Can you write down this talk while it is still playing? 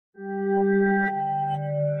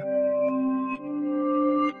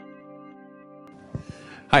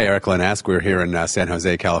Hi, Eric Lenask. We're here in San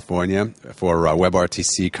Jose, California for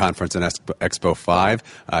WebRTC Conference and Expo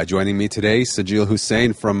 5. Joining me today, Sajil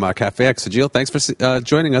Hussain from CafeX. Sajil, thanks for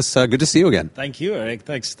joining us. Good to see you again. Thank you, Eric.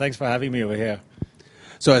 Thanks for having me over here.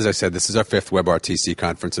 So as I said, this is our 5th WebRTC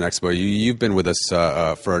Conference and Expo. You've been with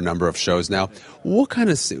us for a number of shows now. What kind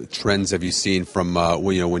of trends have you seen from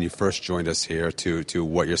when you first joined us here to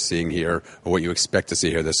what you're seeing here or what you expect to see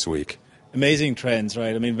here this week? Amazing trends,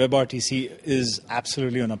 right? I mean, WebRTC is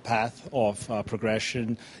absolutely on a path of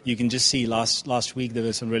progression. You can just see last week there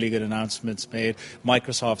were some really good announcements made.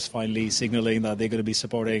 Microsoft's finally signaling that they're going to be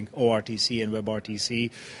supporting ORTC and WebRTC.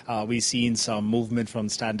 We've seen some movement from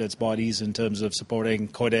standards bodies in terms of supporting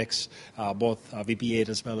codecs, both VP8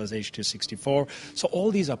 as well as H.264. So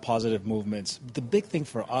all these are positive movements. The big thing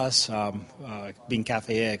for us, being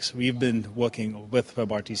CafeX, we've been working with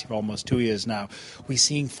WebRTC for almost 2 years now. We're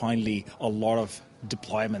seeing finally a lot of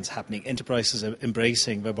deployments happening. Enterprises are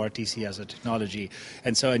embracing WebRTC as a technology.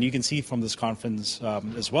 And you can see from this conference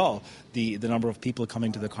as well, the number of people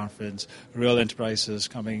coming to the conference, real enterprises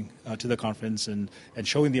coming to the conference and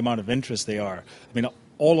showing the amount of interest they are. I mean,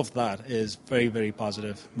 all of that is very, very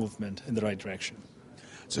positive movement in the right direction.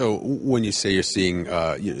 So when you say you're seeing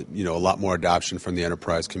a lot more adoption from the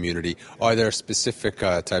enterprise community, are there specific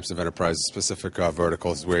types of enterprises, specific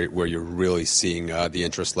verticals where you're really seeing the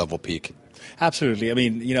interest level peak? Absolutely. I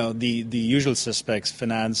mean, the usual suspects: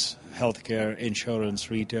 finance, healthcare, insurance,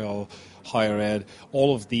 retail, higher ed,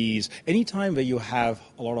 all of these. Anytime where you have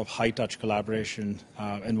a lot of high-touch collaboration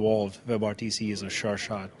involved, WebRTC is a sure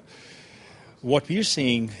shot. What we're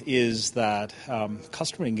seeing is that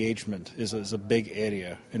customer engagement is a big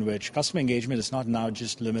area in which customer engagement is not now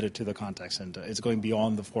just limited to the contact center. It's going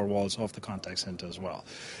beyond the four walls of the contact center as well.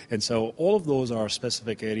 And so all of those are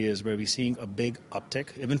specific areas where we're seeing a big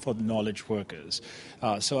uptick, even for the knowledge workers.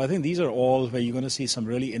 So I think these are all where you're going to see some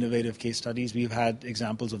really innovative case studies. We've had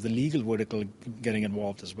examples of the legal vertical getting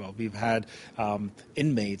involved as well. We've had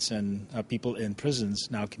inmates and people in prisons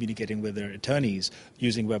now communicating with their attorneys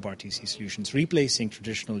using WebRTC solutions, replacing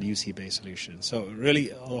traditional UC-based solutions. So really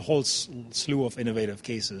a whole slew of innovative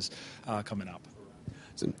cases coming up.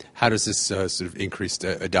 So how does this sort of increased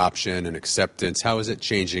adoption and acceptance, how is it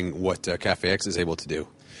changing what CafeX is able to do?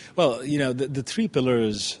 Well, the three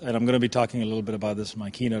pillars, and I'm going to be talking a little bit about this in my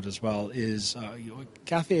keynote as well, is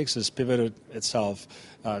CafeX has pivoted itself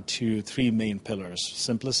to three main pillars: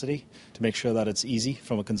 simplicity, to make sure that it's easy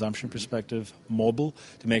from a consumption perspective; mobile,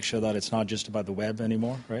 to make sure that it's not just about the web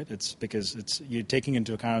anymore, right? It's because you're taking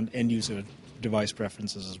into account end user device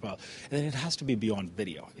preferences as well. And then it has to be beyond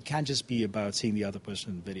video. It can't just be about seeing the other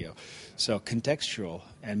person in video. So contextual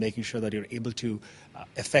and making sure that you're able to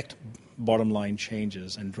affect bottom line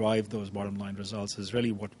changes and drive those bottom line results is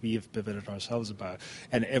really what we have pivoted ourselves about.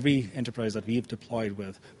 And every enterprise that we've deployed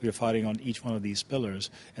with, we are firing on each one of these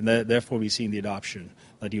pillars, and therefore we're seeing the adoption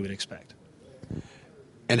that you would expect.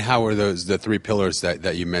 And how are the three pillars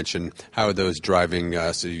that you mentioned, how are those driving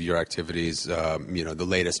your activities, the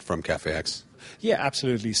latest from CafeX? Yeah,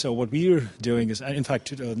 absolutely. So what we're doing is, in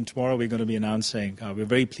fact, tomorrow we're going to be announcing, we're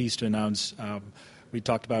very pleased to announce, we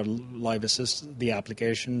talked about Live Assist, the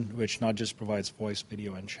application, which not just provides voice,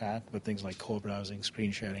 video, and chat, but things like co-browsing,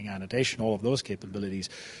 screen sharing, annotation, all of those capabilities.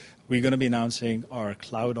 We're going to be announcing our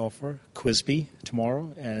cloud offer, QuizBee,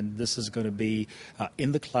 tomorrow, and this is going to be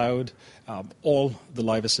in the cloud, all the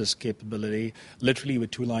Live Assist capability. Literally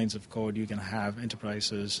with 2 lines of code, you can have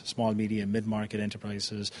enterprises, small, medium, mid-market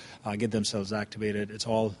enterprises get themselves activated. It's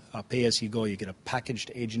all pay-as-you-go. You get a packaged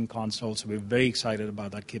agent console, so we're very excited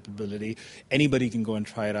about that capability. Anybody can go and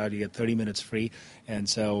try it out. You get 30 minutes free, and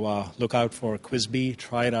so look out for QuizBee,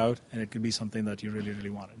 try it out, and it could be something that you really,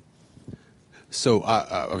 really wanted. So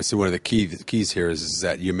obviously one of the keys here is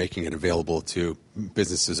that you're making it available to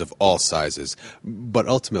businesses of all sizes, but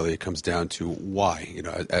ultimately it comes down to why.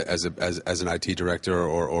 As an IT director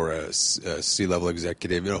or a C-level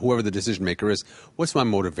executive, whoever the decision maker is, what's my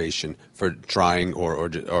motivation for trying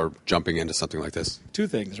or jumping into something like this? 2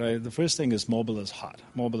 things, right? The first thing is mobile is hot.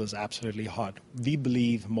 Mobile is absolutely hot. We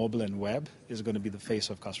believe mobile and web is going to be the face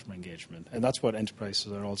of customer engagement, and that's what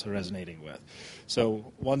enterprises are also resonating with.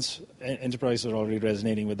 So once enterprises are already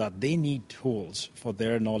resonating with that, they need tools for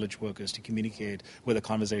their knowledge workers to communicate where the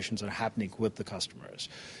conversations are happening with the customers.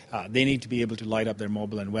 They need to be able to light up their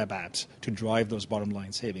mobile and web apps to drive those bottom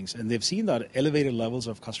line savings. And they've seen that elevated levels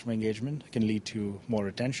of customer engagement can lead to more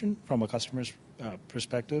retention from a customer's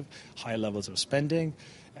perspective, high levels of spending,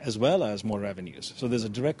 as well as more revenues. So there's a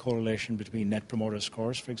direct correlation between net promoter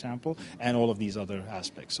scores, for example, and all of these other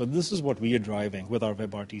aspects. So this is what we are driving with our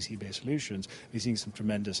WebRTC-based solutions. We're seeing some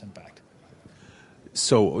tremendous impact.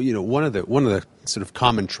 So, one of the sort of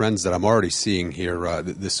common trends that I'm already seeing here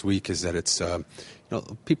this week is that it's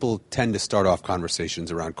people tend to start off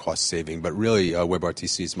conversations around cost saving, but really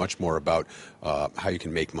WebRTC is much more about how you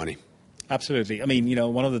can make money. Absolutely. I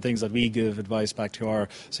mean, one of the things that we give advice back to our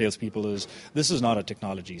salespeople is this is not a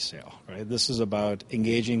technology sale, right? This is about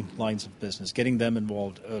engaging lines of business, getting them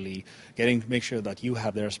involved early, make sure that you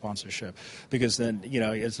have their sponsorship. Because then,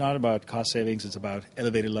 it's not about cost savings. It's about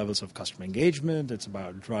elevated levels of customer engagement. It's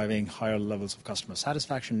about driving higher levels of customer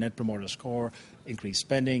satisfaction, net promoter score, increased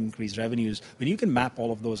spending, increased revenues. When you can map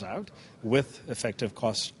all of those out with effective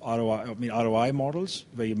cost ROI models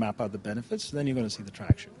where you map out the benefits, then you're going to see the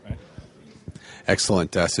traction, right?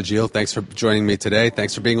 Excellent. Sajil, thanks for joining me today.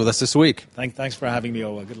 Thanks for being with us this week. Thanks for having me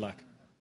over. Good luck.